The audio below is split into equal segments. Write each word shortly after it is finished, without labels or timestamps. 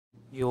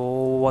Yo,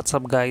 what's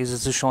up guys?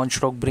 This is Sean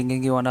Stroke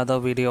bringing you another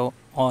video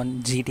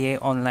on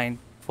GTA Online.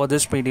 For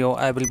this video,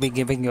 I will be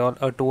giving you all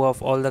a tour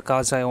of all the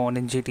cars I own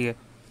in GTA.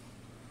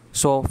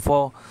 So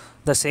for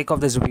the sake of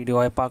this video,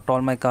 I parked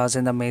all my cars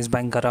in the Maze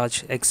Bank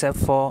garage except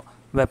for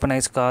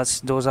weaponized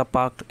cars. Those are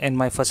parked in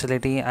my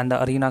facility and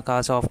the arena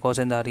cars are of course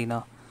in the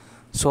arena.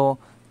 So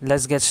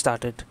let's get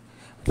started.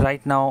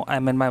 Right now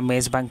I'm in my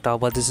Maze Bank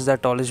tower. This is the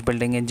tallest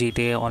building in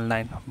GTA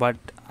Online. But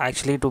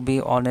actually, to be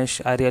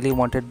honest, I really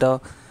wanted the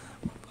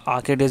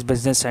Arcades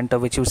Business Center,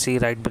 which you see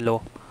right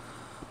below,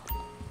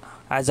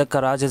 as the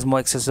garage is more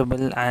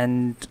accessible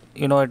and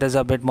it is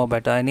a bit more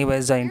better.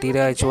 Anyways, the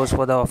interior I chose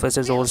for the office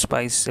is Old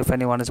Spice, if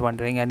anyone is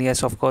wondering, and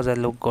yes, of course I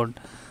look good.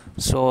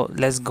 So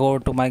let's go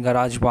to my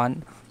garage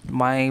one.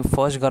 My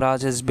first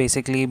garage is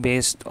basically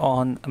based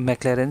on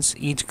McLaren's.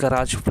 Each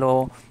garage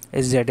floor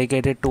is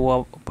dedicated to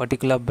a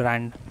particular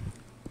brand.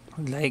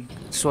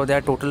 So there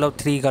are total of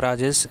 3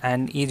 garages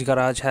and each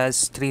garage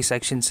has 3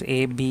 sections,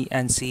 A, B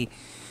and C.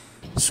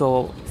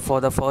 So for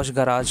the first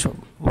garage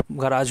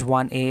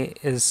 1A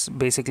is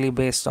basically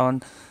based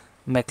on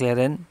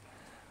McLaren.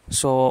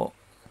 So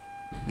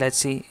let's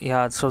see.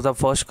 Yeah, so the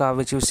first car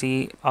which you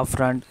see up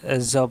front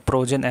is the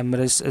Progen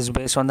Emrus, is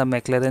based on the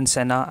Mclaren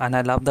Senna, and I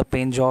love the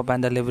paint job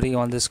and the livery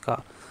on this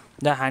car.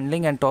 The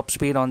handling and top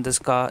speed on this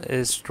car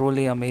is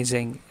truly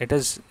amazing. It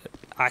is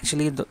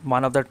actually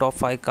one of the top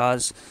 5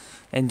 cars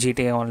in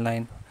GTA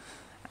Online,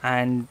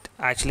 and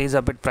actually is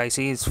a bit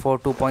pricey. It's for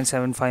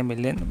 2.75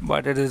 million,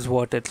 but it is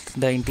worth it.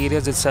 The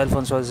interiors itself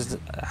also is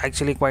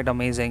actually quite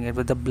amazing.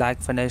 With the black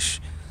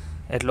finish,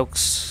 it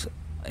looks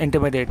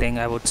intimidating,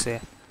 I would say.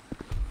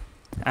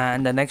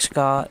 And the next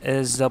car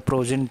is the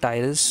Progen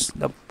Tyrus.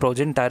 The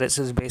Progen Tyrus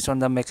is based on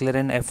the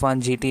Mclaren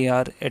F1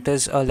 GTR. It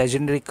is a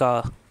legendary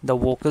car. The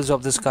vocals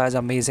of this car is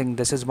amazing.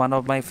 This is one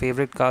of my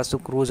favorite cars to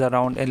cruise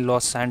around in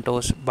Los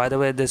Santos. By the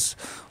way, this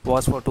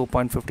was for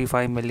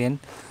 2.55 million.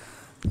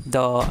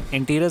 The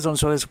interiors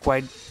also is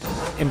quite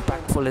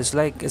impactful.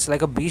 It's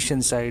like a beast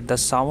inside. The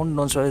sound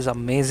also is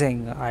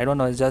amazing. I don't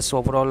know, it's just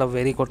overall a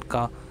very good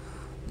car.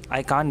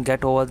 I can't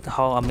get over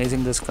how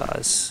amazing this car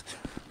is.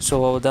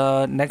 So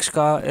the next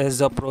car is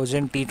the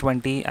Progen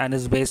T20 and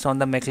is based on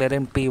the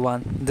Mclaren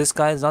P1. This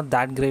car is not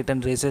that great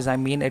in races. I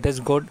mean, it is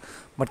good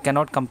but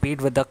cannot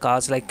compete with the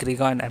cars like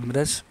Krieger and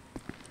Emrus.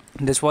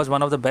 This was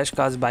one of the best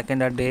cars back in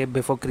the day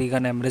before Krieger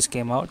and Emrus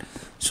came out.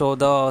 So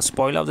the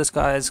spoiler of this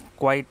car is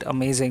quite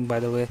amazing, by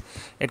the way.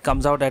 It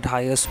comes out at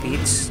higher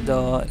speeds.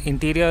 The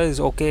interior is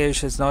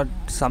okayish. It's not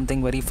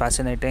something very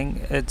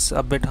fascinating. It's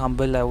a bit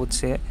humble, I would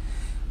say.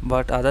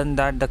 But other than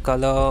that, the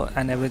color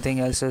and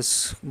everything else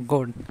is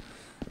good.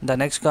 The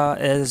next car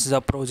is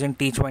the Progen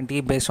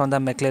T20 based on the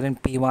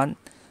Mclaren P1.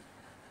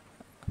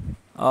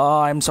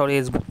 I'm sorry,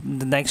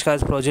 the next car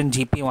is Progen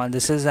GP1.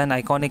 This is an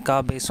iconic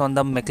car based on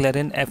the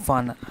Mclaren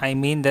F1. I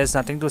mean, there's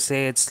nothing to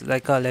say. It's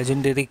like a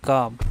legendary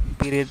car,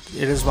 period.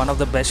 It is one of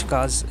the best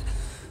cars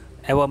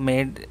ever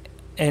made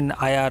in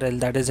IRL,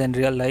 that is in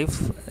real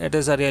life. It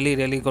is a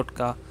really good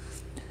car.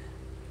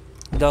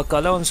 The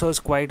color also is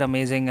quite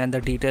amazing and the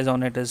details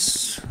on it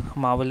is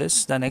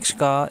marvelous. The next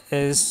car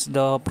is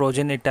the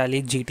Progen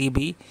Itali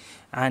GTB,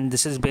 and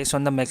this is based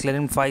on the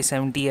Mclaren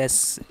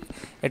 570S.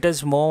 It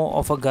is more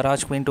of a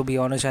garage queen, to be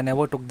honest. I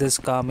never took this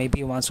car,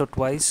 maybe once or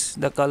twice.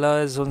 The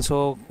color is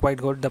also quite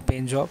good, the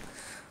paint job.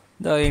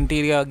 The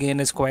interior again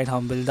is quite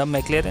humble. The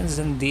McLarens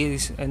in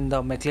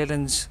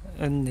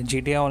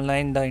GTA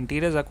Online, the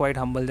interiors are quite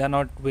humble. They are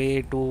not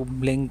way to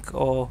blink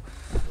or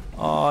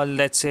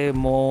let's say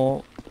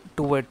more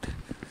to it.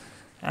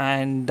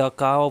 And the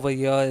car over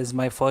here is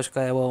my first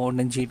car ever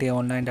owned in GTA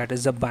Online, that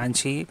is the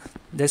Banshee.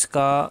 This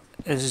car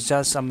is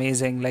just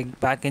amazing. Like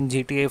back in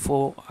GTA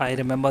 4, I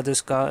remember this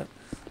car.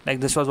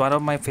 Like this was one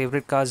of my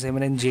favorite cars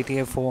even in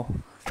GTA 4.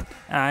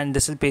 And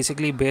this is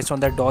basically based on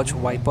the Dodge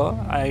Viper.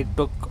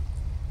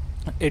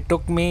 It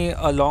took me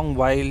a long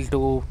while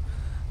to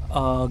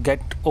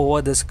get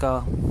over this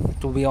car,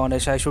 to be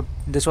honest.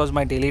 This was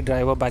my daily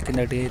driver back in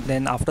the day.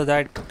 Then after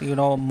that,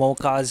 more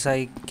cars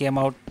I came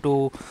out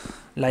to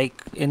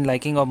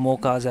liking of more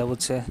cars, I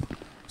would say.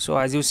 So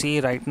as you see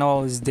right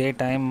now is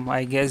daytime.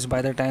 I guess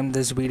by the time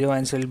this video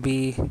ends will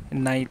be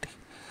night,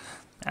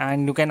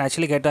 and you can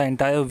actually get the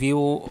entire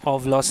view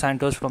of Los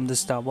Santos from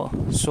this tower.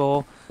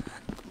 So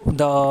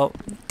the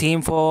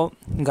theme for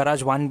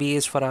garage 1B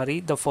is Ferrari.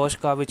 The first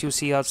car which you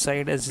see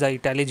outside is the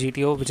Itali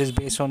GTO, which is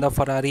based on the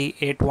Ferrari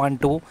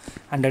 812,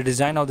 and the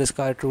design of this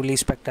car is truly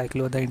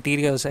spectacular. The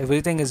interiors,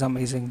 everything is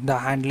amazing. The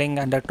handling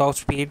and the top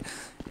speed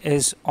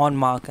is on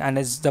mark, and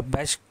it's the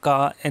best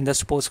car in the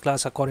sports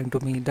class according to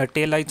me. The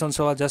tail lights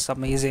also are just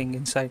amazing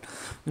inside.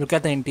 Look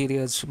at the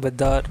interiors with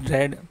the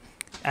red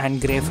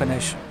and grey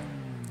finish.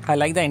 I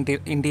like the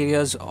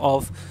interiors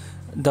of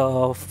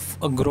the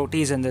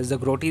Grottis in this. The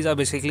Grottis are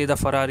basically the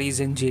Ferraris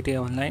in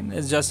GTA Online.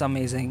 It's just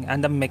amazing.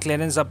 And the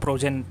McLarens are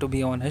Progen, to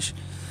be honest.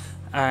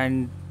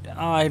 And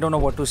I don't know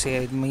what to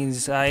say. It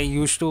means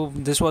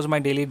this was my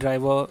daily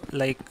driver,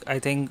 like I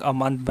think a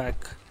month back.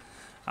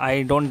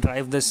 I don't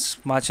drive this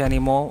much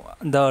anymore.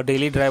 The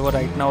daily driver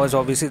right now is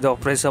obviously the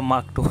Oppressor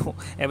Mark II.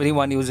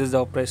 Everyone uses the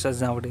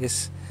Oppressors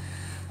nowadays.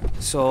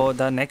 So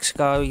the next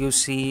car you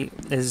see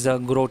is the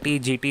Grotti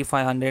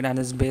GT500 and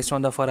is based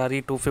on the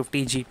Ferrari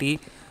 250 GT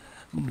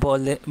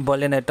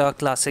Berlinetta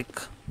Classic.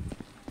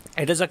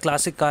 It is a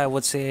classic car, I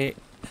would say.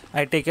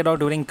 I take it out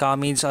during car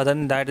meets. Other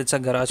than that, it's a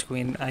garage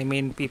queen. I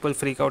mean, people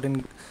freak out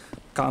in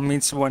car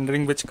meets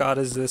wondering which car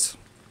is this,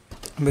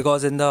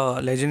 because in the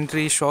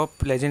legendary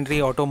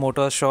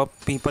automotor shop,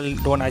 people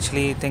don't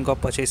actually think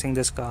of purchasing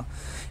this car.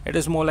 It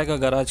is more like a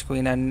garage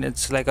queen, and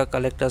it's like a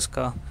collector's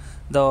car.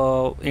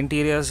 The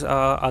interiors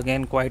are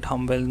again quite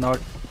humble, not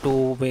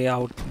too way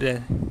out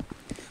there.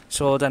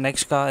 So the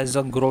next car is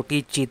the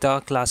Grotti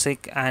Cheetah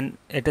Classic, and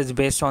it is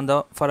based on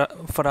the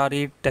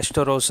Ferrari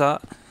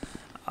Testarossa.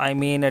 I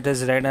mean, it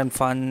is red and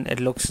fun, it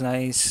looks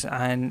nice,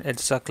 and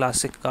it's a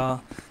classic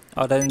car.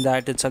 Other than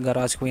that, it's a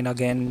garage queen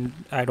again.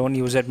 I don't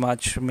use it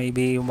much,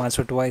 maybe once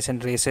or twice in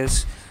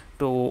races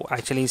to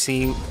actually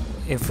see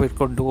if it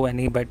could do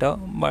any better.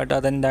 But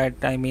other than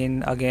that, I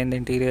mean, again, the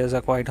interiors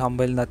are quite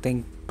humble,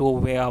 nothing too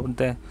way out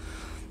there.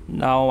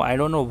 Now, I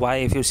don't know why,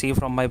 if you see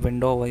from my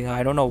window over here,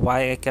 I don't know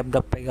why I kept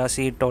the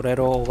Pegassi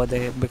Torero over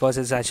there, because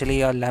it's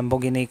actually a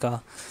Lamborghini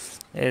car.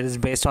 It is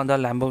based on the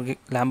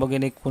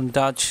Lamborghini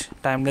countach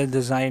timeless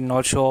design.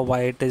 Not sure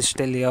why it is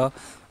still here.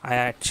 I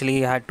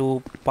actually had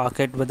to park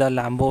it with the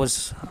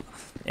Lambos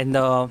in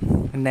the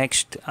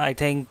next, I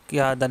think,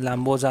 yeah, the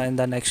Lambos are in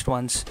the next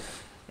ones.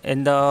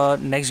 In the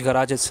next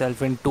garage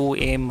itself, in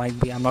 2A might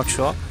be, I'm not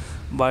sure.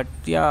 But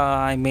yeah,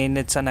 I mean,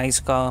 it's a nice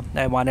car.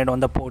 I won it on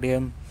the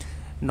podium.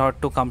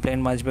 Not to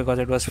complain much because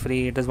it was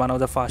free. It is one of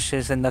the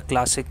fastest in the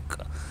classic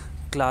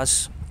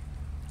class.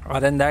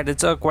 Other than that,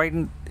 it's a quite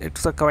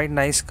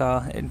nice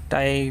car.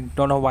 I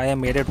don't know why I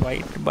made it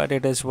white, but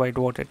it is white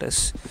what it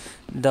is.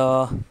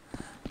 The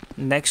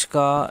next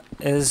car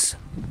is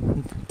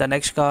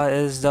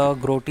the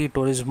Grotti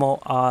Turismo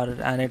R,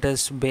 and it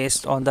is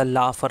based on the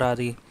La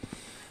Ferrari.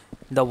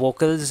 The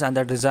vocals and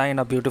the design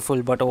are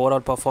beautiful, but overall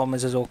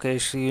performance is okay.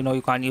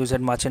 You can't use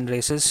it much in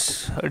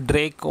races.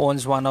 Drake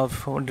owns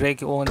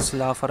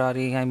La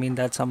Ferrari. I mean,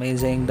 that's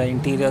amazing. The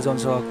interiors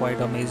also are quite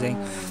amazing.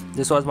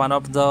 This was one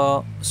of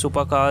the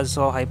supercars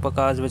or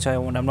hypercars which I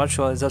owned. I'm not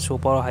sure it's a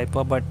super or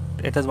hyper, but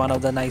it is one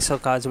of the nicer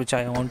cars which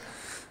I owned.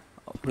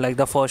 Like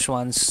the first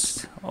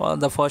ones.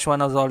 The first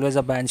one was always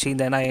a Banshee.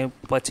 Then I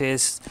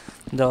purchased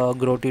the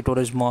Grotti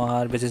Turismo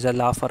R, which is a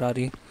La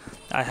Ferrari.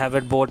 I have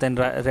it both in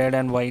red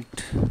and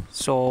white.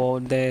 So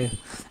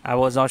I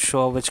was not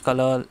sure which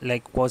color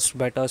was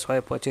better, so I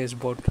purchased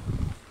both.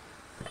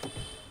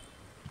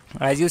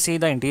 As you see,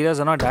 the interiors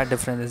are not that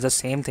different. It's the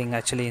same thing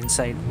actually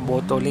inside.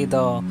 Both, only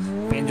the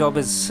paint job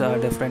is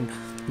different.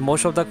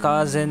 Most of the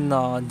cars in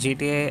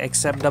GTA,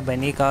 except the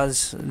Benny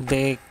cars,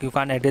 you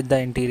can't edit the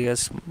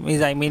interiors.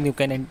 I mean, you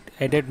can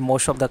edit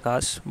most of the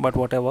cars, but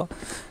whatever.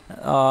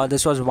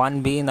 This was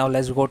 1B. Now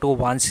let's go to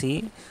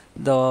 1C.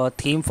 The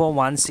theme for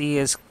 1C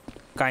is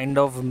kind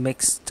of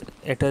mixed.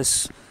 It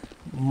is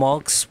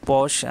Mercs,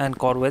 Porsche and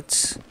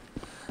Corvettes.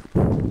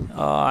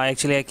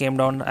 Actually, I came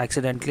down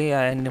accidentally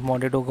and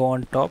wanted to go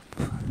on top,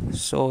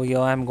 so here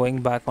I'm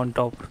going back on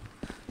top.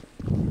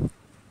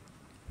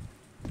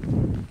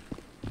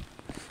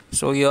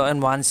 So here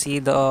in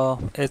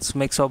 1C, it's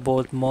mix of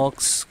both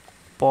Mercs,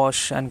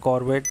 Porsche and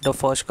Corvette. The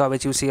first car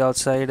which you see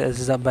outside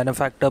is the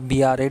Benefactor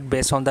BR8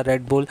 based on the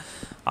Red Bull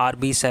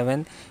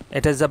RB7.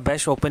 It is the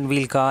best open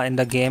wheel car in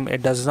the game.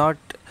 It does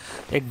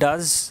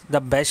the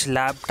best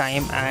lap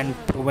time and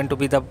proven to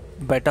be the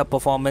better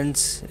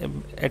performance.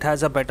 It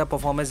has a better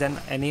performance than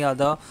any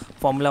other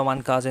Formula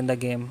 1 cars in the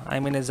game. I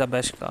mean, it's the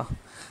best car.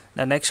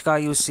 The next car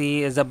you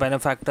see is the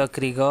Benefactor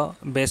Krieger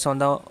based on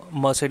the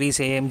Mercedes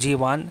AMG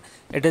 1.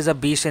 It is a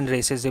beast in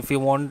races. If you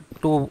want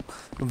to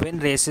win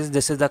races,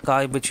 this is the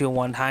car which you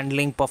want.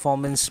 Handling,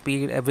 performance,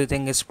 speed,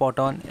 everything is spot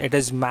on. It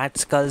is Matt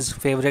Skull's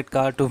favorite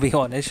car, to be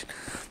honest.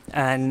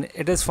 And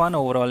it is fun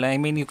overall. I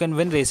mean, you can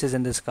win races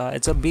in this car.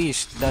 It's a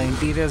beast. The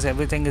interiors,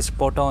 everything is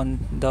spot on.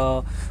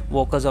 The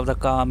vocals of the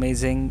car,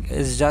 amazing.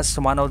 It's just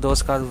one of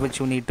those cars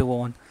which you need to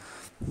own.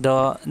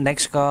 The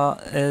next car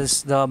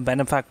is the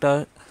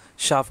Benefactor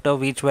Schafter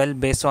V12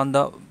 based on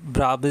the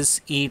Brabus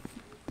E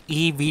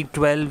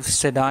V12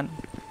 sedan.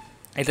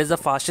 It is the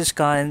fastest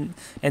car in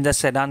the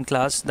sedan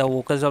class. The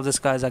vocals of this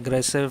car is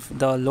aggressive.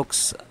 The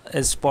looks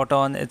is spot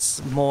on.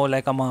 It's more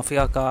like a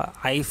mafia car,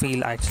 I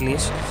feel actually.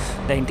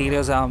 The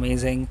interiors are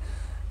amazing.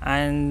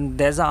 And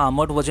there's an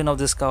armored version of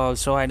this car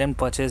also. I didn't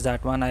purchase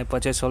that one. I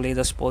purchased only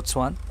the sports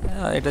one.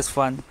 It is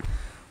fun.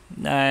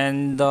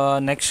 And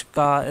the next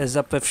car is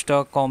the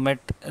Pfister Comet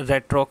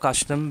Retro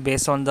Custom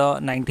based on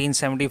the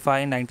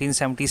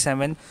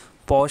 1975-1977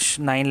 Porsche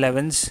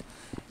 911s.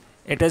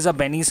 It is a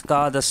Benny's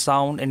car. The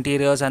sound,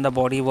 interiors and the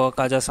bodywork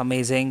are just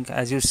amazing.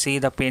 As you see,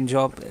 the paint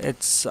job,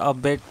 it's a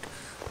bit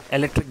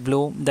electric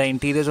blue. The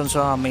interiors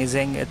also are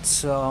amazing.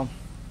 It's I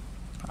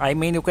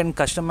mean, you can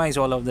customize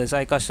all of this.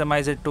 I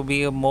customize it to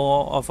be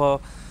more of a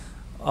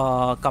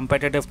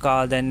competitive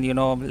car than, you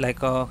know,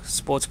 like a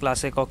sports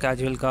classic or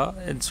casual car.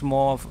 It's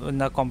more of in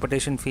the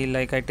competition feel,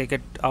 like I take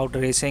it out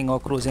racing or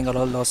cruising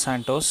around Los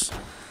Santos.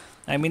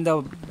 I mean,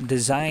 the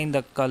design,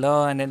 the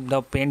color, and then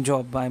the paint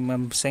job.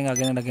 I'm saying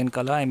again and again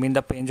color. I mean,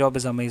 the paint job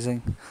is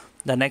amazing.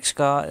 The next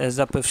car is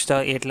the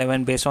Pfister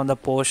 811 based on the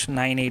Porsche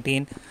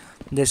 918.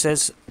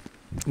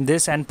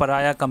 This and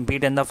Pariah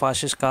compete in the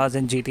fastest cars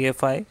in GTA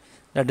 5.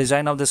 The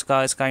design of this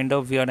car is kind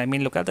of weird. I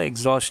mean, look at the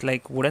exhaust.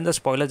 Like, wouldn't the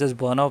spoiler just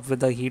burn off with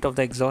the heat of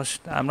the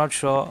exhaust? I'm not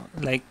sure,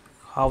 like,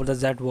 how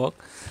does that work?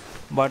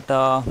 But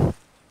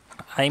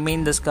I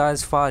mean, this car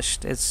is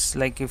fast. It's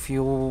like if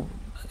you're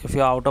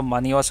out of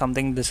money or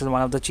something, this is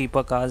one of the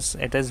cheaper cars.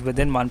 It is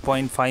within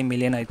 1.5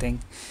 million, I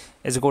think.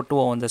 It's good to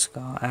own this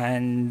car,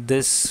 and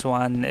this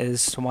one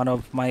is one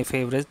of my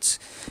favorites.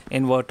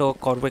 Inverter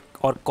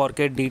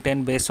Corvette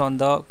D10 based on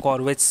the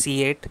Corvette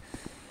C8.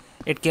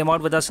 It came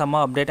out with a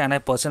summer update, and I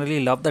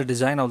personally love the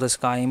design of this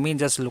car. I mean,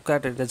 just look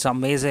at it; it's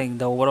amazing.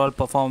 The overall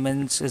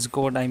performance is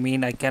good. I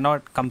mean, I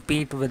cannot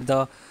compete with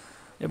the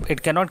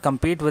it cannot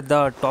compete with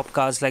the top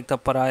cars like the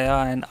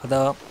Pariah and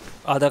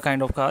other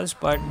kind of cars.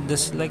 But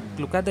this, like,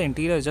 look at the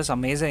interior, is just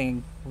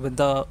amazing with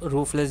the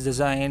roofless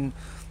design,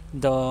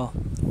 the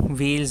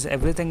wheels,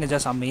 everything is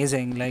just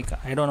amazing. Like,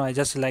 I don't know, I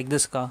just like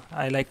this car.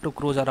 I like to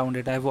cruise around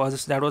it. That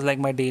was like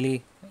my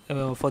daily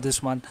for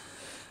this month.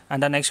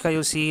 And the next car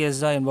you see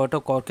is the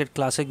Inverter Corvette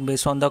Classic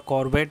based on the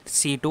Corvette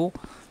C2.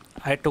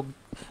 I took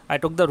I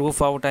took the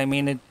roof out. I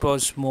mean, it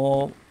was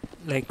more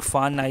like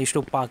fun. I used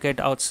to park it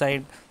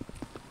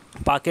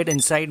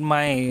inside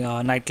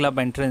my nightclub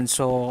entrance.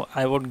 So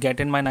I would get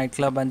in my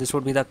nightclub, and this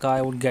would be the car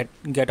I would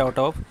get out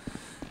of.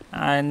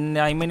 And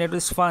I mean, it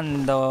was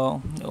fun. The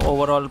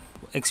overall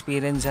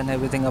experience and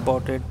everything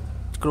about it.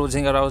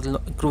 Cruising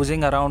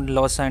around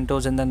Los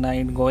Santos in the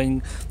night,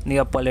 going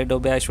near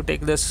Paleto Bay. I should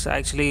take this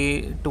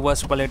actually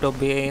towards Paleto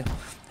Bay,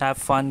 have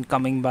fun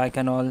coming back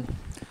and all.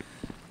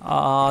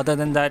 Other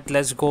than that,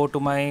 let's go to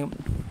my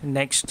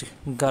next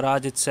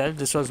garage itself.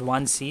 This was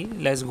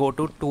 1C. Let's go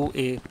to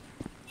 2A.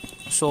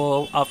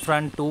 So up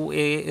front,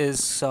 2A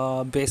is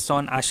based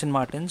on Aston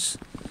Martins,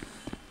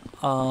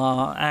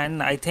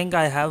 and I think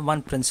I have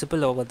one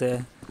principal over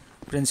there.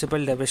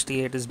 Principal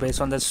Devastate is based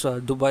on this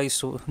the hypercar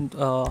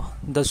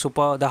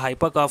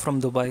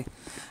from Dubai.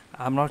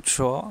 I'm not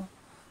sure.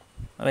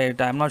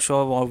 Wait, I'm not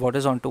sure what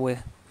is on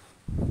 2A.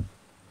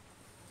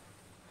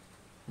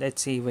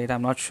 Let's see. Wait,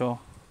 I'm not sure.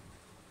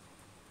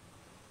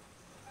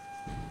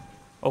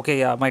 Okay,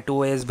 yeah, my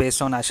 2A is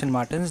based on Aston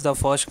Martins. The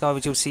first car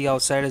which you see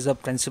outside is the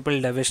Principal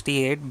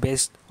Devastate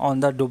based on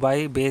the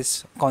Dubai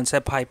based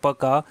concept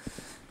hypercar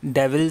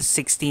Devil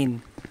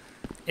 16.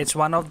 It's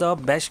one of the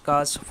best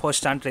cars for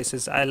stunt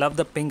races. I love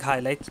the pink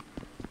highlights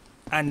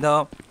and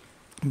the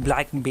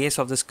black base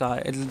of this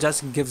car. It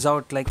just gives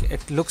out, like,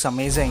 it looks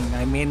amazing.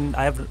 I mean,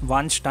 I've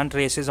won stunt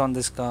races on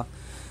this car.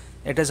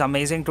 It is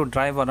amazing to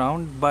drive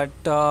around, but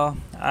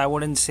I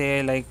wouldn't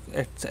say like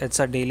it's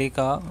a daily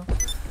car.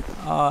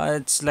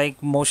 It's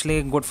like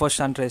mostly good for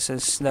stunt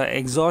races. The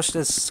exhaust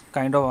is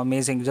kind of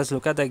amazing. Just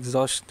look at the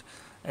exhaust.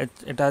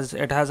 It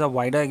has a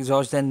wider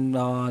exhaust than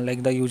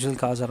like the usual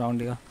cars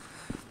around here.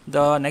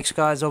 The next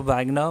car is a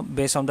Wagner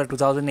based on the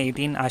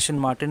 2018 Aston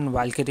Martin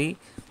Valkyrie.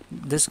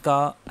 This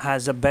car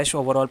has the best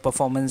overall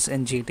performance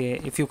in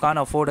GTA. If you can't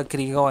afford a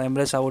Krieger or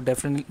Emrus, I would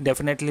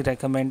definitely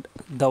recommend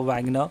the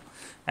Wagner.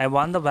 I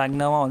won the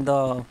Wagner on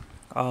the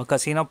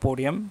casino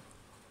podium.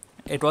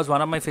 It was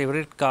one of my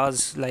favorite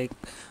cars. Like,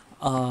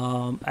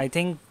 I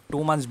think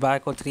 2 months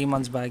back or 3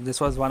 months back, this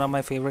was one of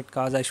my favorite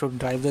cars. I should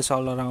drive this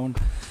all around,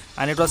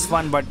 and it was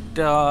fun. But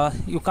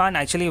you can't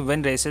actually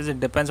win races.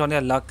 It depends on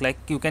your luck. Like,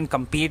 you can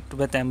compete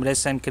with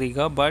Emrus and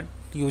Krieger, but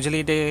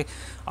usually they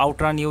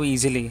outrun you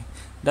easily.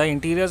 The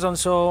interiors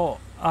also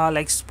are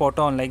like spot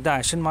on. Like the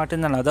Aston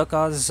Martin and other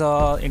cars,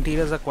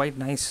 interiors are quite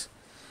nice.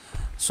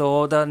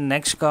 So the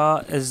next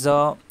car is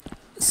the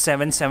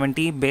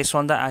 770 based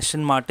on the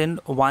Aston Martin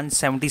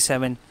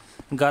 177.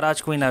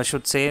 Garage Queen, I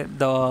should say.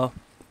 The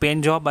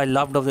paint job I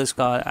loved of this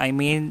car. I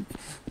mean,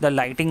 the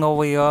lighting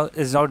over here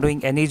is not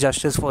doing any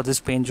justice for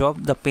this paint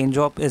job. The paint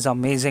job is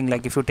amazing.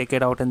 Like, if you take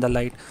it out in the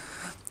light,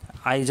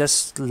 I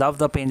just love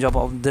the paint job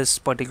of this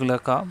particular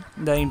car.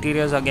 The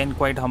interior is again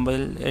quite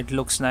humble. It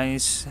looks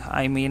nice.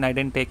 I mean, I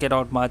didn't take it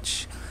out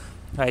much.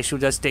 I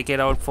should just take it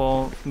out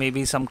for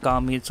maybe some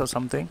car meets or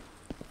something.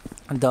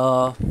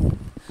 The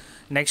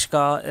next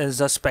car is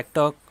the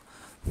Spectre.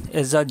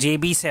 Is the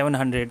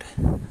JB700.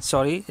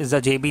 Sorry, is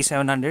the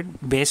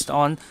JB700 based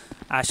on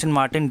Aston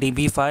Martin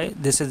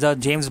DB5. This is the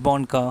James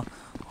Bond car.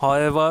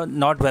 However,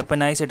 not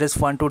weaponized. It is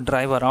fun to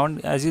drive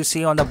around. As you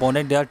see on the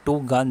bonnet, there are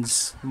two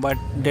guns, but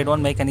they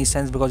don't make any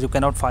sense because you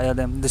cannot fire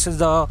them. This is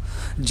the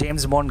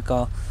James Bond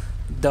car,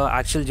 the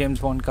actual James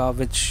Bond car,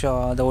 which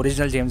the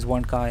original James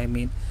Bond car, I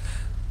mean.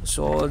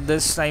 So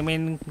this, I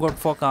mean, good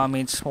for car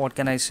meets. What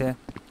can I say?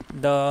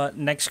 The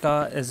next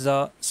car is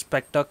the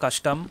Spectre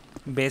Custom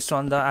based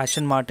on the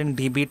Aston Martin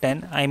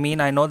DB10. I mean,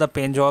 I know the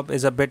paint job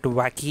is a bit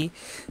wacky,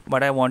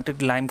 but I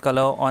wanted lime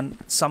color on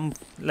some,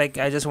 like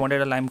I just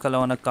wanted a lime color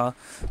on a car,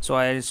 so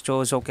I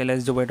chose, okay,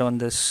 let's do it on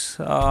this.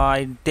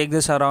 I take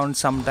this around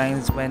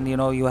sometimes when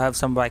you have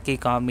some wacky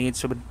car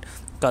meets with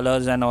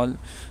colors and all.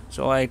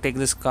 So I take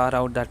this car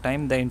out that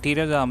time. The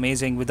interiors are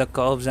amazing with the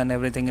curves and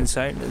everything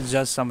inside. It's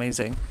just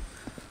amazing.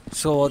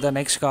 So the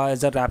next car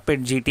is a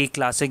Rapid GT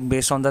Classic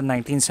based on the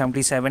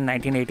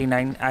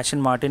 1977-1989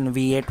 Aston Martin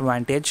V8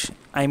 Vantage.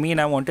 I mean,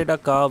 I wanted a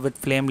car with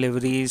flame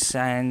liveries,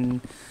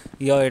 and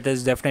yeah, it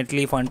is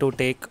definitely fun to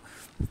take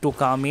to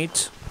car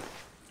meets.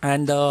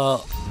 And the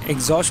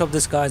exhaust of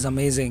this car is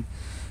amazing,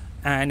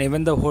 and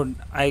even the hood,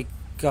 I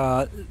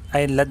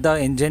let the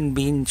engine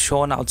being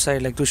shown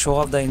outside, like to show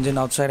off the engine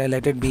outside. I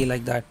let it be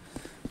like that.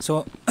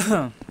 So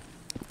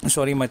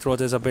sorry, my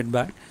throat is a bit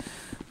bad.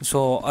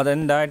 So other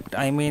than that,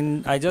 I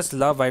mean, I just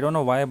love, I don't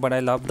know why, but I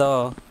love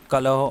the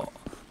color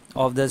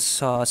of this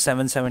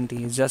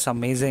 770. It's just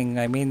amazing.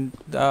 I mean,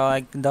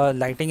 like the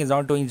lighting is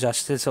not doing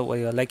justice over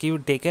here. Like you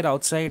take it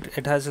outside,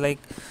 it has like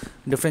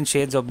different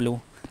shades of blue.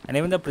 And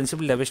even the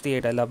principal diversity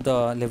 8, I love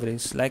the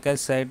liveries. Like I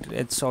said,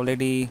 it's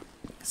already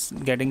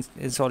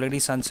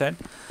sunset.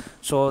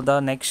 So the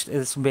next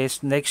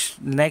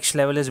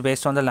level is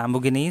based on the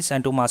Lamborghinis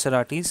and two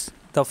Maseratis.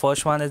 The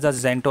first one is the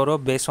Zentoro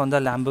based on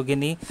the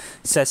Lamborghini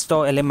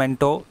Sesto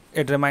Elemento.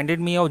 It reminded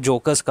me of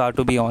Joker's car,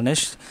 to be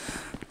honest.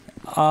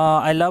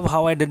 I love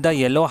how I did the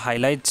yellow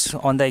highlights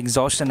on the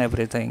exhaust and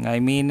everything. I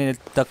mean,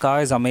 the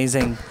car is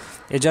amazing.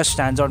 It just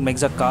stands out,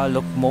 makes the car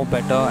look more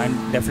better,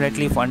 and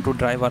definitely fun to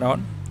drive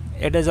around.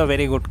 It is a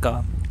very good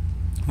car.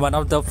 One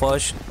of the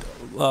first,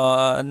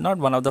 not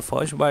one of the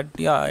first, but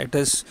yeah, it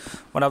is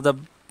one of the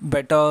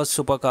better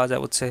supercars, I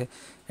would say.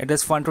 It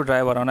is fun to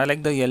drive around. I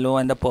like the yellow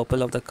and the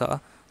purple of the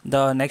car.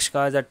 The next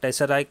car is a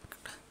Tesseract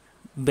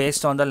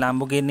based on the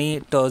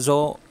Lamborghini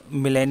Terzo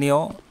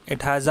Millennio.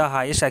 It has the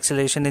highest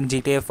acceleration in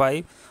GTA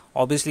 5.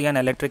 Obviously an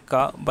electric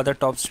car, but the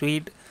top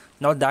speed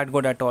not that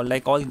good at all.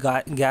 Like all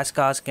gas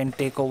cars can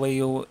take over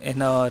you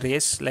in a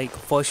race. Like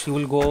first you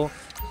will go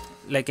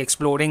like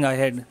exploding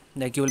ahead.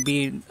 Like you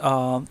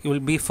will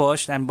be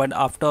first, and but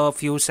after a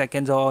few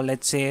seconds, or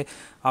let's say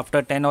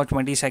after 10 or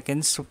 20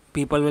 seconds,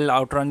 people will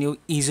outrun you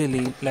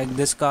easily. Like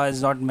this car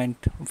is not meant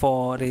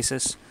for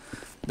races.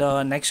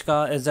 The next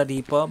car is the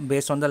Reaper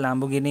based on the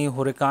Lamborghini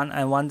Huracan.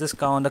 I won this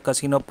car on the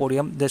casino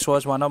podium. This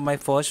was one of my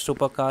first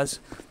supercars.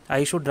 I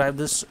used to drive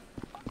this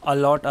a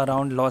lot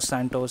around Los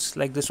Santos.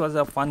 Like this was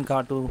a fun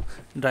car to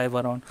drive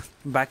around.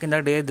 Back in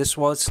the day,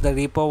 the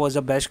Reaper was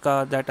the best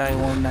car that I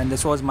owned, and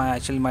this was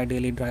actually my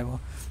daily driver.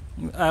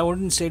 I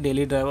wouldn't say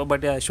daily driver,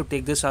 but yeah, I should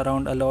take this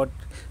around a lot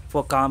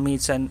for car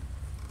meets and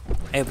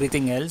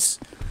everything else.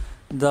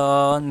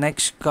 The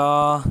next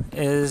car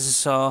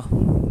is I'm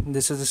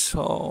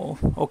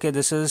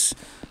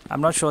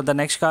not sure. The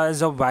next car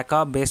is a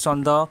Vaca based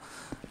on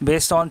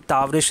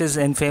Tavrish's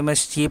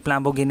infamous cheap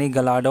Lamborghini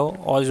Gallardo.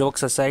 All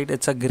jokes aside,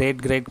 it's a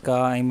great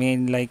car. I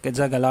mean, like, it's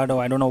a Gallardo.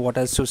 I don't know what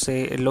else to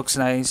say. It looks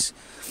nice.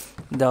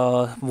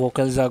 The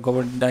vocals are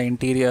good. The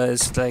interior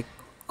is like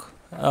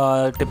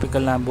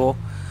typical Lambo,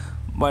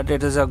 but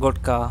it is a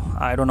good car.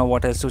 I don't know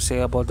what else to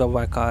say about the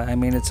Vaca. I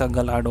mean, it's a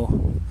Gallardo.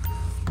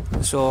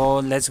 So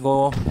let's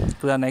go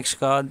to the next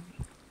car.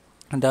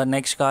 The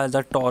next car is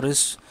the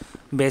Taurus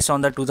based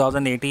on the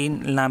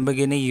 2018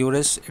 Lamborghini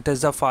Urus. It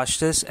is the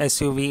fastest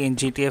SUV in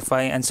GTA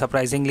 5 and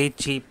surprisingly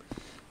cheap.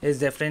 It's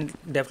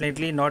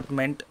definitely not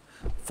meant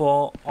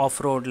for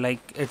off-road. Like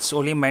it's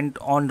only meant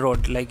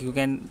on-road. Like you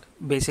can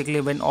basically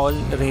win all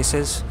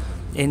races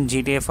in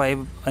GTA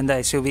 5 and the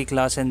SUV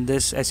class in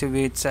this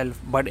SUV itself.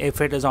 But if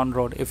it is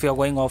on-road, if you're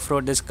going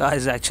off-road, this car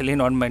is actually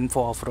not meant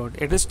for off-road.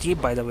 It is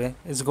cheap, by the way.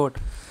 It's good.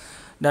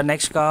 The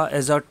next car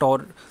is the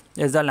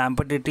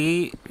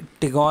Lamborghini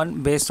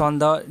Tigon based on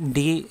the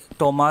D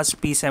Thomas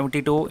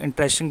P72.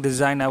 Interesting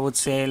design, I would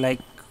say.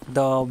 Like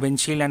the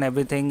windshield and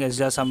everything is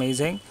just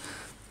amazing.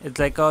 It's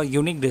like a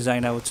unique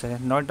design, I would say.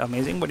 Not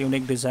amazing, but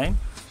unique design.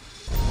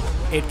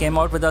 It came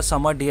out with a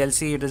summer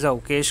DLC. It is a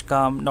okayish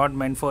car, not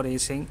meant for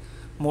racing.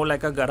 More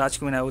like a garage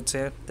queen, I would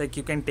say. Like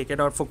you can take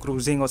it out for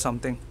cruising or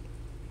something.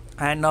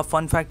 And a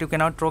fun fact, you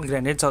cannot throw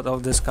grenades out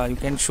of this car. You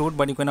can shoot,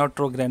 but you cannot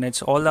throw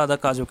grenades. All the other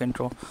cars you can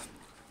throw.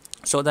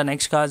 So the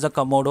next car is the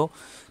Komodo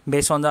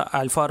based on the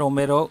Alfa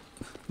Romeo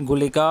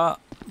Giulica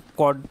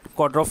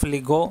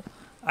Quadrifoglio.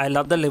 I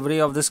love the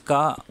livery of this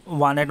car.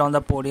 Won it on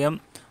the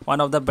podium.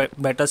 One of the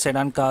better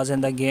sedan cars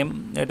in the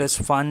game. It is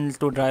fun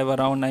to drive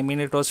around. I mean,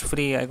 it was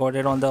free. I got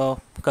it on the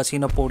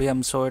casino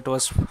podium, so it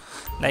was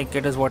like,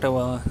 it is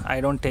whatever.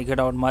 I don't take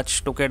it out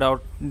much. Took it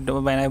out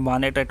when I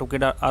won it. I took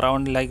it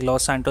around like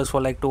Los Santos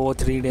for like 2 or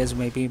 3 days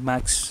maybe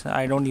max.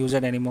 I don't use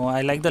it anymore.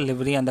 I like the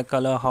livery and the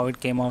color, how it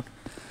came out.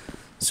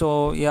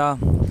 So yeah,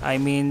 I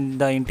mean,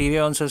 the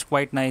interior also is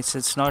quite nice.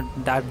 It's not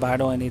that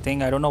bad or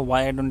anything. I don't know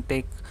why I don't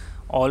take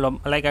I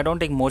don't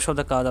take most of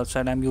the cars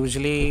outside. I'm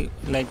usually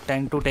like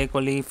tend to take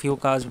only few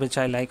cars which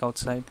I like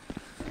outside.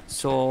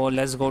 So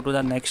let's go to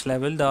the next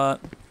level. The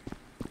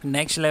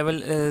next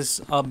level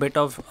is a bit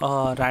of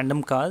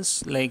random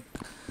cars. Like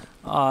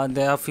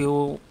There are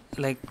few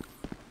like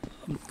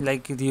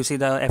you see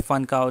the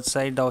F1 car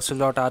outside, the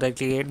Ocelot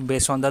R88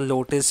 based on the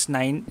Lotus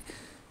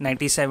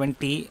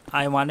 997T.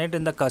 I won it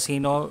in the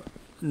casino.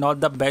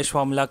 Not the best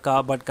Formula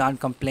car, but can't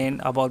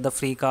complain about the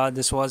free car.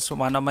 This was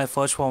one of my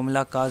first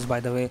Formula cars, by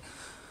the way.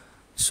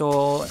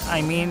 So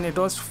I mean, it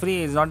was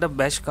free. It's not the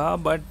best car,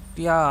 but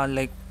yeah,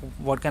 like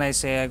what can I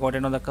say? I got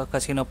it on the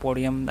casino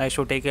podium. I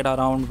should take it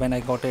around when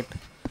I got it.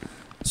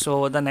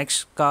 So the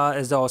next car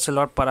is the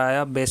Ocelot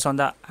Pariah based on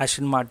the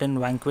Aston Martin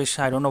Vanquish.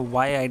 I don't know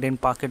why I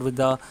didn't park it with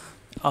the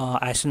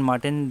Aston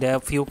Martin. There are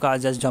few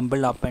cars just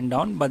jumbled up and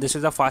down, but this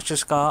is the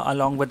fastest car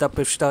along with the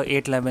Pfister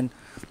 811.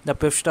 The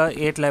Pfister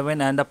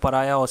 811 and the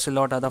Pariah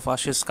Ocelot are the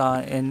fastest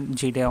car in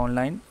GTA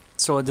Online.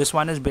 So this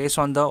one is based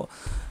on the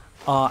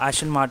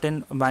Aston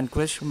Martin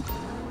Vanquish,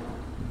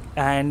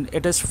 and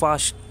it is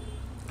fast.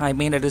 I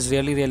mean, it is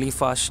really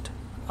fast.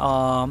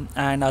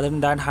 And other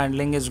than that,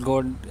 handling is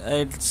good.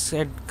 It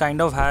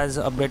kind of has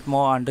a bit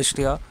more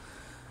understeer.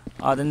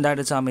 Other than that,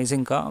 it's an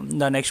amazing car.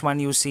 The next one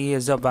you see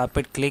is the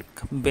Vapid Click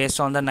based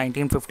on the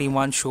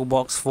 1951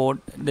 Shoebox Ford.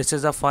 This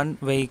is a fun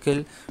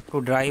vehicle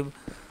to drive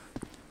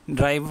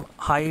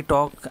high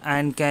torque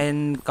and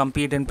can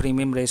compete in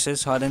premium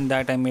races. Other than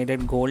that, I made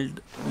it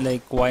gold.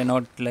 Like, why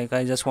not? Like,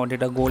 I just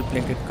wanted a gold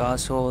plated car,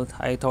 so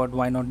I thought,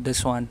 why not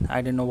this one?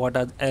 I didn't know what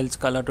else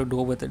color to do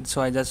with it,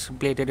 so I just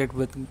plated it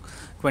with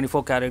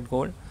 24 karat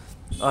gold.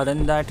 Other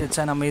than that, it's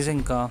an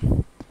amazing car.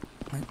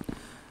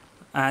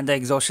 And the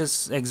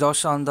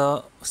exhaust on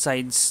the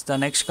sides. The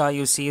next car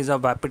you see is a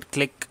Vapid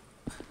Click.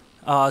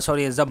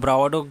 Is the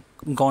Bravado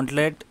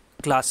Gauntlet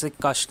Classic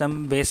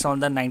Custom based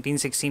on the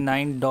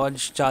 1969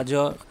 Dodge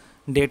Charger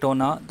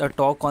Daytona. The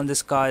torque on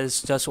this car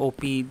is just OP.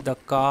 The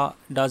car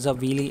does a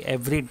wheelie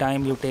every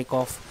time you take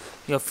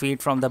off your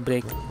feet from the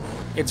brake.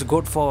 It's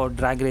good for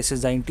drag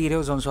races. The interior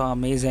is also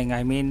amazing.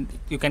 I mean,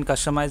 you can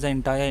customize the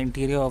entire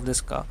interior of this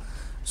car.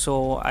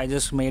 So I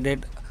just made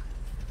it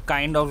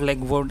kind of like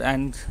wood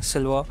and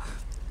silver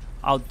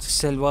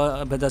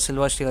with a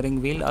silver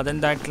steering wheel. Other than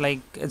that,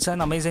 like, it's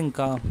an amazing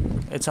car.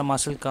 It's a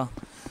muscle car.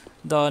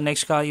 The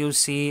next car you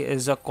see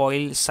is a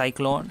Coil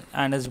Cyclone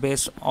and is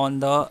based on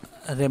the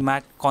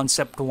Rimac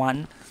Concept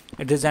 1.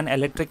 It is an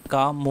electric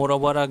car,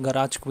 moreover a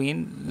garage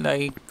queen.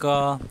 Like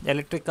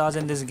electric cars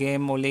in this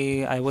game,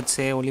 I would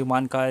say only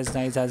one car is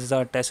nice, as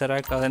the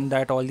Tesseract. Other than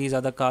that, all these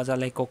other cars are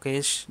like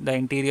okayish. The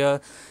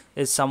interior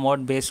is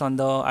somewhat based on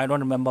the, I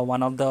don't remember,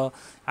 one of the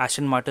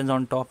Aston Martins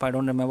on top. I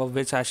don't remember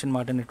which Aston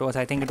Martin it was.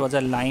 I think it was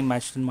a lime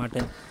Aston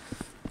Martin.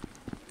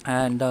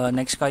 And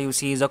next car you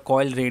see is a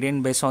Coil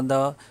Radiant based on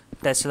the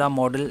Tesla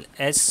Model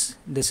S.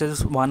 This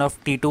is one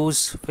of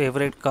T2's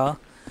favorite car.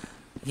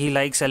 He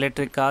likes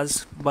electric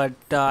cars, but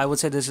I would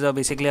say this is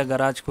basically a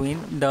garage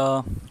queen.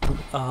 The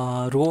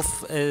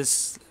roof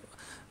is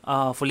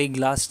fully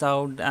glassed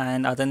out,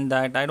 and other than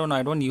that, I don't know,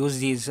 I don't use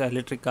these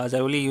electric cars. I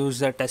only use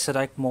the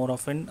Tesseract more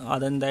often.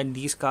 Other than that,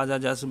 these cars are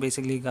just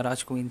basically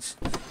garage queens.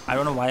 I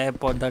don't know why I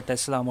bought the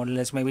Tesla Model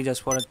S, maybe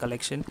just for a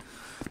collection.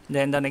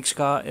 Then the next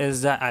car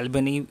is the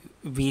Albany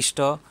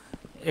V-Star.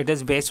 It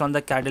is based on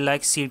the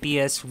Cadillac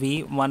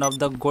CTS-V, one of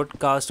the good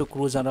cars to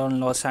cruise around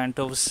Los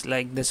Santos.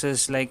 Like, this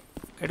is like,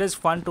 it is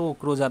fun to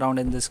cruise around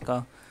in this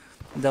car.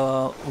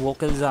 The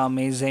vocals are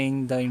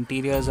amazing, the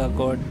interiors are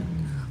good.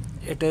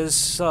 It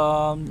is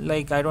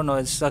like, I don't know,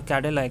 it's a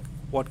Cadillac.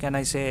 What can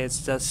I say?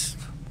 It's just,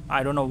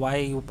 I don't know why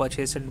you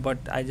purchased it, but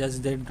I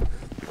just did.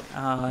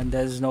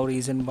 There's no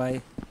reason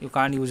why you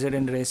can't use it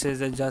in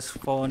races. It's just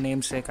for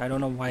namesake. I don't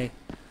know why.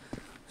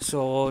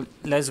 So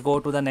let's go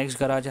to the next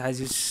garage.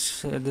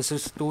 This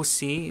is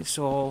 2C.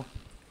 So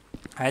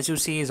as you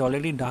see, it's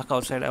already dark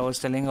outside. I was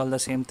telling all the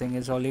same thing.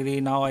 It's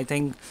already now, I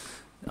think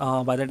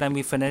by the time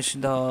we finish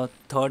the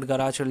third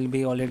garage, it will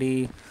be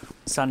already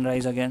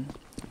sunrise again.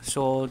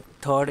 So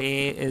third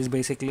A is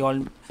basically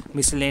all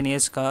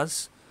miscellaneous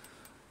cars.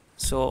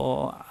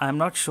 So I'm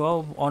not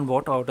sure on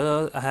what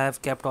order I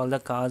have kept all the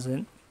cars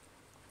in.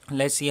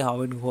 Let's see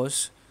how it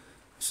goes.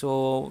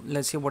 So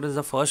let's see what is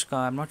the first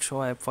car. I'm not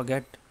sure, I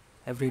forget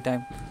every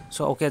time.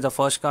 So okay, the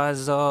first car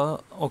is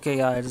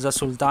it's the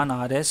Sultan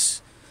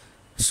RS.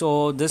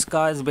 So this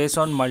car is based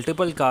on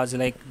multiple cars.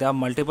 Like, there are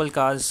multiple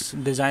cars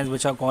designs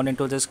which are gone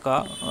into this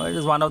car. It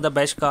is one of the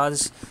best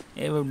cars.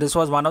 This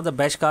was one of the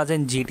best cars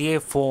in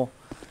GTA 4.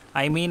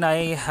 I mean,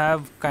 I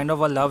have kind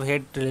of a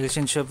love-hate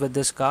relationship with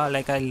this car.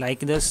 Like, I like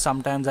this,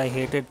 sometimes I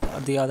hate it,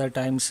 the other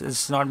times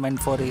it's not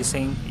meant for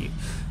racing.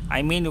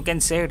 I mean, you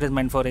can say it is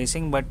meant for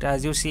racing, but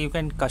as you see, you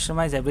can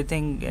customize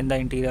everything in the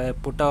interior. I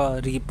put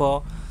a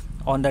Reaper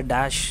on the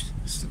dash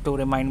to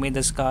remind me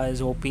this car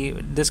is OP.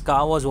 This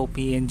car was OP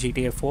in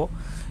GTA 4.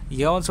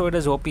 Here also it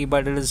is OP,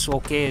 but it is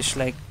okayish.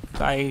 Like,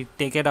 I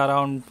take it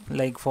around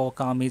like for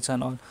car meets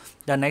and all.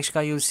 The next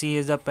car you see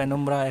is the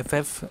Penumbra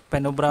FF.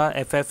 Penumbra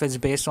FF is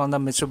based on the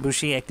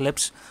Mitsubishi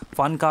Eclipse.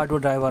 Fun car to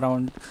drive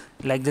around.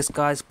 Like, this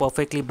car is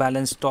perfectly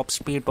balanced. Top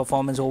speed,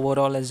 performance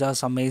overall is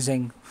just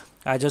amazing.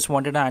 I just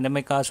wanted an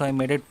anime car, so I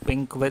made it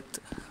pink with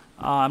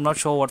I'm not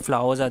sure what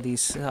flowers are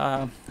these.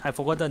 I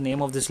forgot the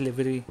name of this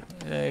livery.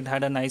 It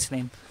had a nice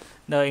name.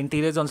 The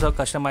interior is also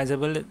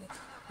customizable.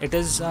 It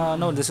is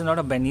no, this is not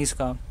a Benny's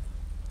car.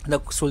 The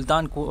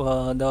Sultan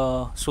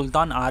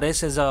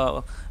RS is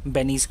a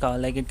Benny's car.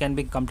 Like, it can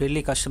be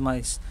completely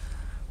customized,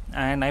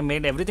 and I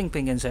made everything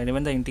pink inside,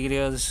 even the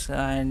interiors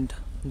and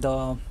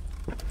the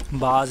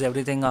bars,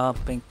 everything are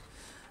pink.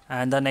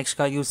 And the next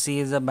car you see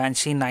is a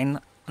Banshee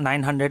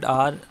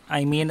 900R.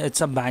 I mean, it's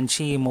a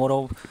Banshee.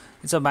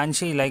 It's a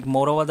Banshee. Like,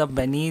 moreover, the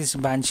Benny's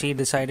Banshee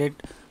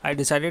I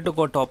decided to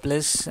go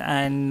topless,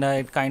 and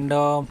it kind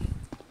of,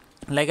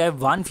 like,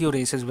 I've won few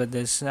races with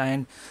this,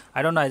 and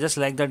I don't know, I just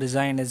like the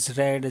design. It's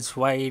red, it's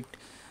white,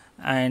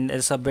 and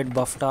it's a bit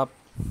buffed up,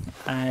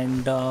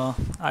 and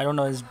I don't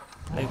know, it's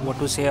like what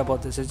to say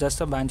about this. It's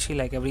just a Banshee.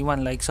 Like,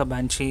 everyone likes a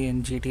Banshee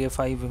in GTA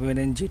 5. Even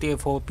in GTA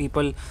 4,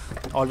 people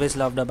always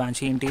loved a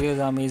Banshee. Interiors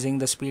are amazing,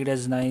 the speed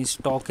is nice,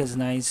 torque is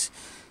nice,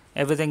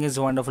 everything is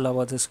wonderful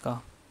about this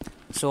car.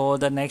 So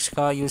the next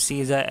car you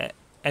see is a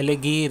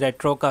Elegee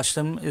Retro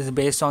Custom. Is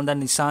based on the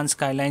Nissan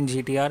Skyline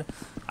GTR.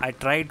 I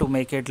tried to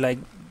make it like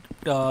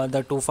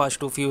the Too Fast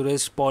Too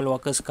Furious Paul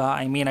Walker's car.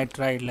 I mean, I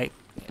tried, like,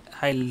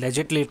 I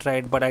legitly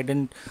tried, but I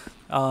didn't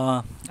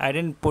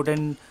put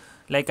in,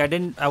 like,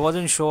 I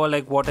wasn't sure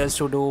like what else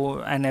to do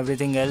and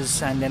everything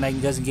else, and then I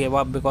just gave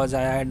up because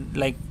I had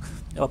like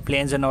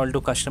planes and all to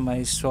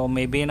customize. So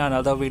maybe in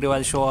another video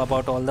I'll show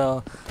about all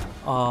the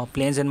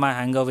planes in my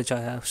hangar which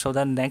I have. So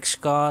the next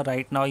car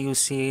right now you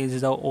see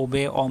is the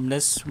Obe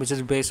Omnis, which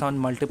is based on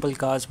multiple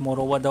cars.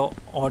 Moreover, the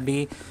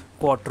Audi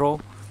Quattro.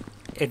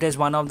 It is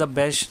one of the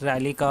best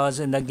rally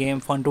cars in the game.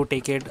 Fun to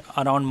take it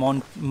around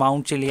Mount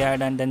Chiliad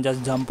and then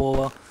just jump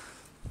over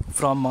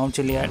from Mount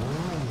Chiliad.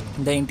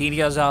 The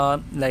interiors are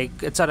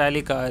like, it's a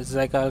rally car. It's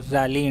like a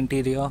rally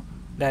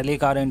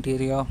car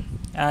interior,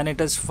 and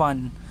it is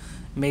fun.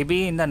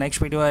 Maybe in the next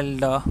video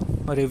I'll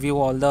review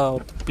all the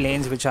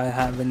planes which I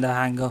have in the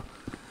hangar,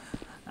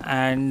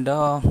 and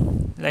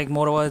like,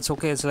 moreover, it's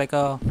okay. It's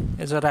a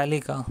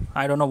rally car.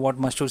 I don't know what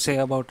much to say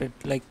about it.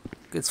 Like,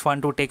 it's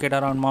fun to take it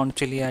around Mount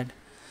Chiliad,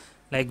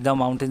 like the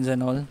mountains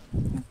and all.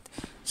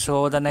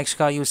 So the next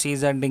car you see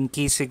is a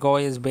Dinky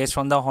Segoy. Is based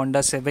on the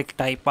Honda Civic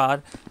Type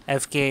R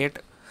FK8.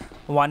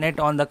 Won it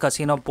on the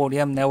casino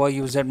podium. Never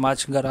used it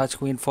much. Garage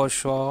queen for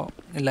sure.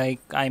 Like,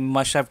 I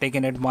must have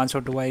taken it once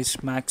or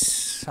twice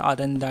max.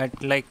 Other than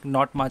that, like,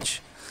 not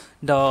much.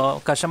 The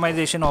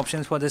customization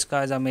options for this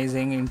car is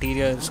amazing.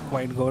 Interior is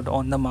quite good,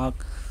 on the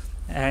mark,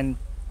 and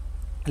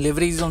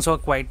livery is also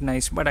quite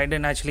nice. But I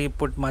didn't actually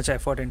put much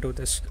effort into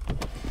this.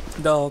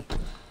 The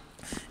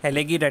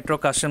Elegee Retro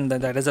Custom,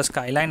 that is a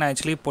Skyline. I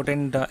actually put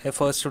in the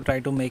efforts to try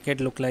to make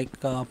it look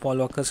like Paul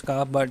Walker's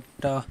car, but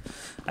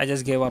I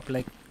just gave up.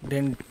 Like,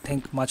 didn't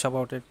think much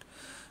about it.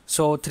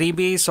 So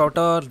 3B sort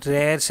of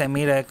rare,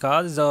 semi-rare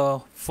cars.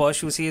 The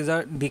first you see is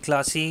a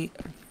D-Classy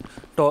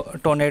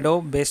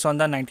Tornado based on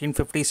the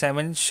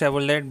 1957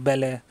 Chevrolet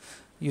Bel Air.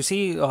 You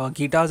see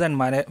guitars and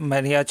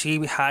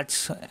mariachi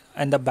hats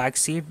and the back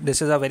seat.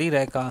 This is a very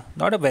rare car.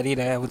 Not a very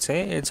rare, I would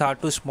say. It's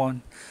hard to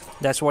spawn.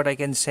 That's what I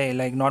can say.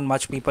 Like, not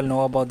much people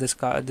know about this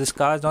car. This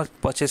car is not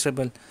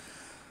purchasable.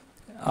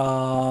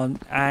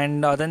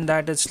 And other than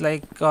that, it's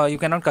like you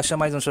cannot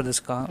customize also this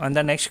car. And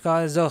the next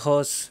car is the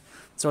hearse.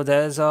 So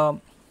there's a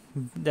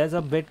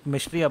bit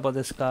mystery about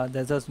this car.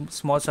 There's a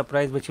small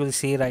surprise which you'll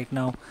see right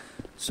now.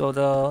 So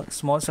the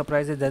small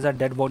surprise is there's a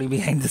dead body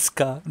behind this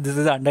car. This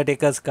is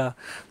Undertaker's car,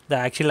 the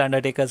actual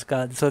Undertaker's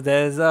car. So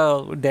there's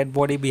a dead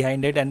body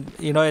behind it, and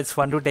you know, it's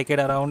fun to take it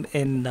around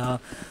in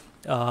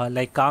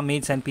like car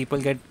meets, and people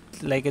get,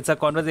 like, it's a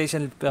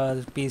conversation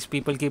piece.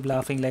 People keep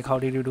laughing like, how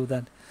did you do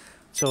that?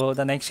 So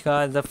the next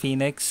car is the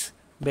Phoenix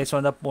based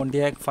on the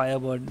Pontiac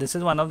Firebird. This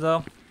is one of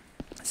the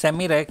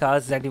semi-rare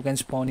cars that you can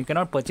spawn. You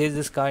cannot purchase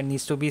this car. It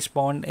needs to be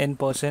spawned in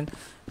person,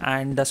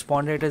 and the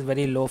spawn rate is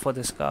very low for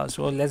this car.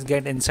 So let's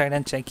get inside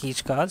and check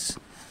each cars.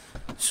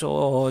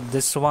 So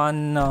this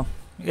one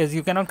is,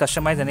 you cannot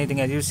customize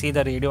anything. As you see,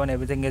 the radio and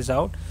everything is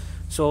out.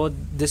 So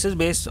this is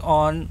based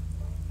on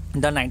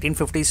the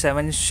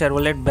 1957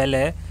 Chevrolet Bel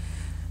Air.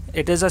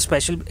 It is a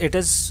special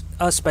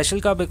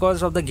car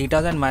because of the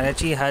guitars and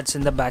mariachi hats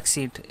in the back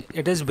seat.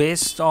 It is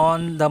based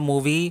on the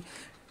movie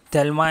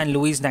Thelma and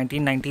Louise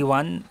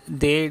 1991.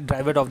 They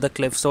drive it off the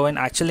cliff. So in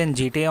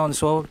GTA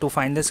also, to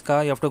find this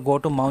car you have to go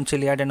to Mount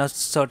Chiliad in a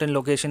certain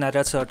location at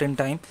a certain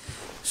time.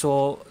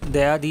 So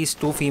there are these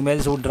two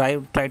females who try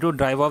to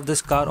drive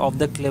this car off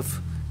the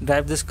cliff.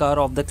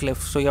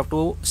 So you have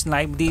to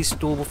snipe these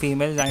two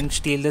females and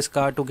steal this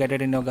car to get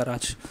it in your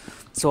garage.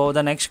 So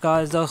the next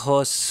car is the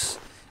hearse.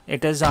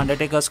 It is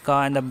Undertaker's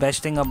car, and the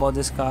best thing about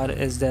this car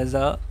is there's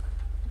a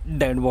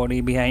dead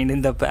body behind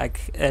in the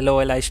back.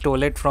 LOL, I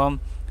stole it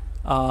from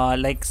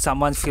like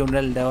someone's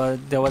funeral.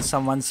 There was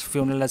someone's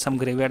funeral at some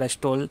graveyard I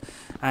stole,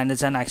 and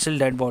it's an actual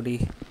dead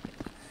body.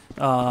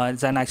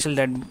 It's an actual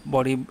dead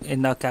body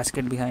in the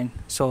casket behind.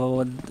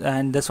 So,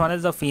 and this one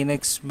is the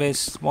Phoenix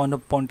based on the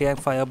Pontiac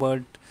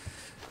Firebird.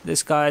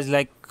 This car is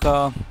like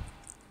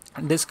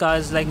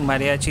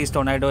Mariachi's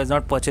Tornado. Is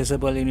not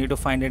purchasable. You need to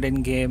find it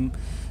in game,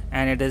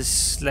 and it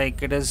is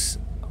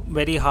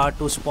very hard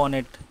to spawn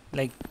it.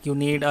 like you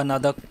need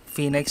another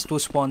phoenix to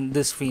spawn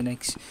this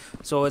phoenix,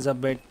 so it's a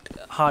bit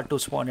hard to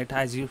spawn it,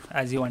 as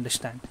you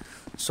understand.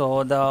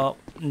 So the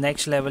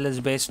next level is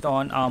based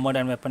on armored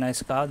and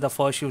weaponized car. The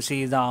first you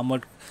see is the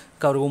armored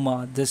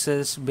Karuma. This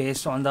is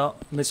based on the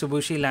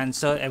Mitsubishi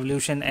Lancer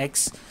Evolution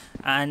X,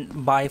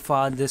 and by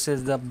far this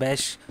is the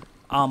best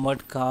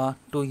armored car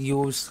to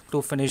use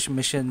to finish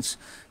missions.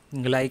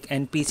 Like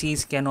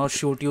NPCs cannot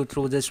shoot you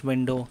through this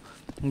window,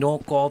 no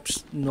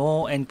cops,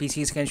 no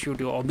NPCs can shoot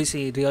you.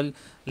 Obviously real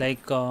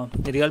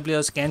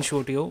players can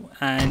shoot you,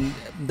 and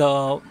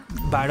the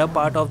badder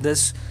part of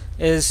this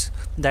is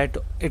that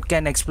it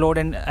can explode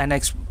in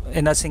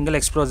a single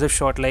explosive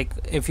shot. Like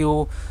if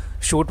you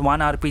shoot one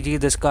RPG,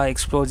 this car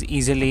explodes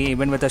easily.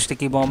 Even with a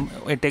sticky bomb,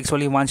 it takes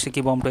only one sticky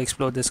bomb to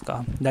explode this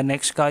car. The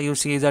next car you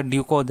see is a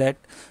Duco, that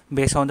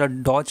based on the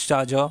Dodge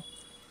Charger.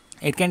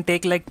 It can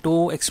take like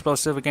two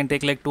explosive, it can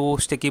take like two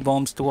sticky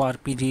bombs, two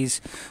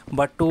RPGs,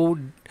 but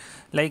two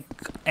like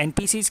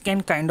NPCs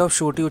can kind of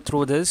shoot you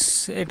through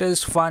this. It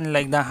is fun.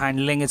 Like the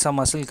handling, it's a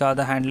muscle car,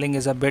 the handling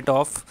is a bit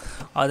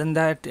off. Other than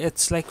that,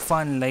 it's like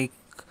fun. Like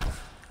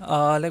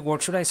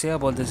what should I say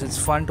about this? It's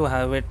fun to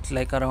have it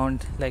like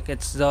around. Like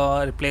it's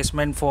the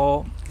replacement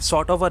for,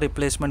 sort of a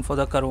replacement for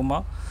the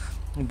Karuma,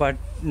 but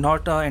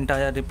not an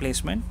entire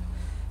replacement.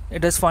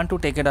 It is fun to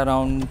take it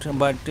around,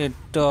 but it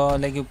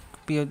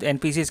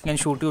NPCs can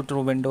shoot you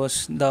through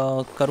windows.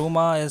 The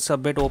Karuma is a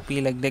bit OP,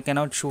 like they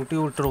cannot shoot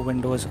you through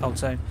windows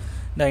outside.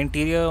 The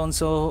interior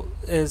also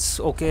is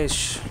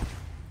okay-ish,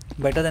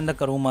 better than the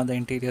Karuma, the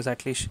interiors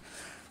at least.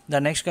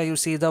 The next guy you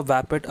see is the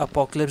Vapid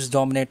Apocalypse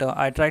Dominator.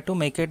 I tried to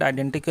make it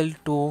identical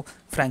to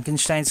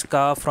Frankenstein's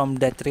car from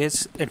Death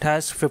Race. It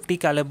has 50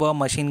 caliber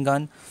machine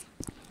gun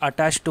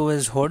attached to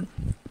his hood,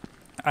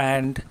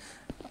 and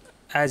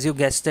as you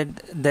guessed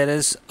it, there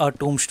is a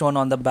tombstone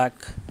on the back.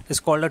 It's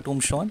called a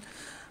tombstone.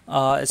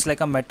 It's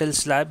like a metal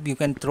slab. You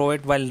can throw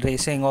it while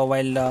racing or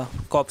while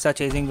cops are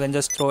chasing. Then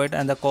just throw it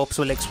and the cops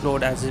will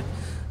explode as it,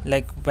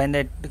 like when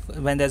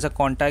there's a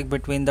contact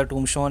between the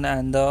tombstone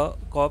and the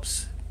cop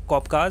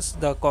cars,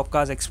 the cop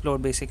cars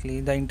explode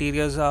basically. The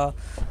interiors are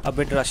a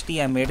bit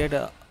rusty. I made it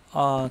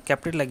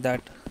kept it like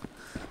that.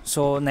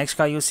 So next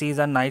car you see is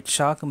a Night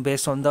Shark,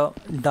 based on the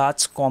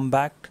Darts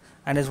Combat,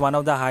 and is one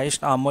of the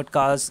highest armored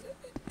cars.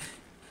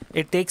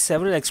 It takes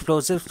several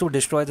explosives to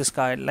destroy this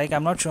car. Like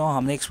I'm not sure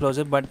how many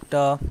explosives, but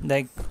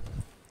like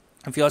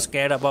if you're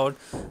scared about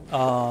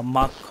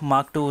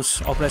Mark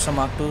 2s, Oppressor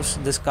Mark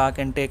 2s, this car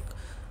can take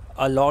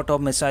a lot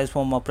of missiles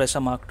from Oppressor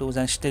Mark 2s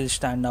and still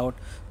stand out.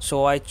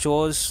 So I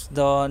chose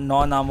the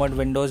non-armored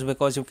windows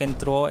because you can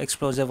throw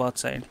explosive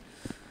outside.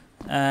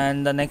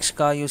 And the next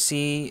car you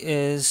see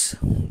is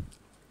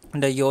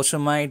the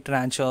Yosemite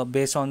Rancher,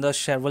 based on the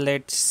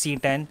Chevrolet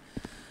C10.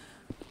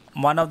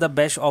 One of the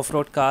best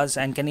off-road cars,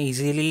 and can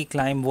easily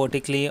climb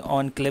vertically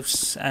on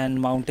cliffs and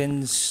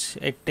mountains.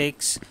 It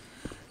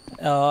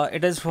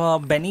is for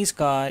Benny's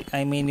car.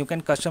 I mean, you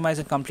can customize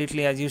it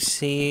completely, as you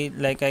see.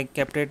 Like I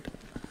kept it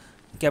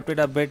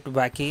a bit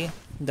wacky.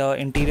 The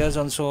interiors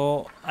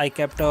also, I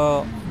kept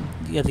a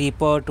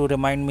Reaper to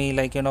remind me,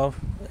 like, you know,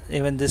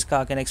 even this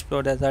car can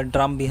explode. As a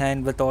drum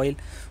behind with oil,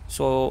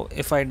 so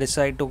if I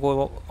decide to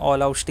go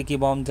all out sticky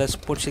bomb,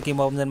 just put sticky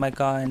bombs in my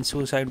car and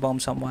suicide bomb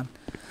someone.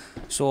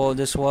 So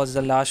this was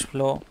the last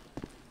floor.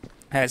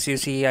 As you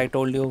see, I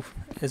told you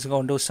it's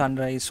going to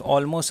sunrise,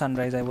 almost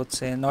sunrise, I would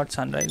say, not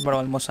sunrise but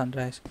almost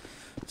sunrise.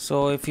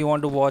 So if you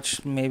want to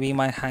watch maybe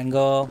my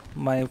hangar,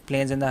 my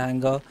planes in the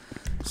hangar,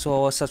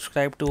 so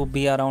subscribe to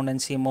be around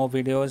and see more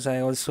videos.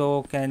 I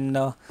also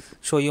can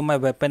show you my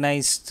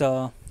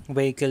weaponized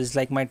vehicles,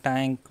 like my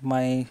tank,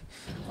 my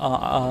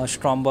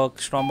Stromberg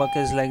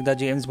is like the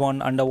James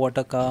Bond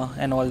underwater car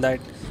and all that.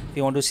 If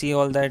you want to see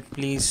all that,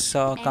 please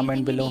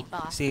comment below.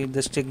 See,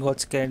 this chick got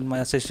scared, my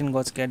assistant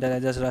got scared that I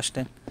just rushed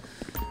in.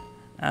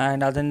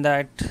 And other than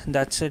that,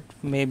 that's it.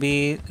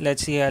 Maybe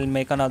let's see, I'll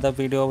make another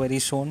video very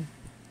soon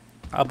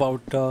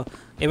about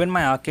even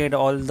my arcade,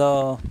 all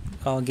the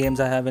games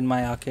I have in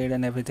my arcade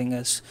and everything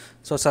else.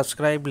 So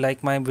subscribe,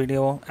 like my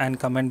video and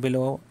comment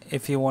below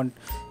if you want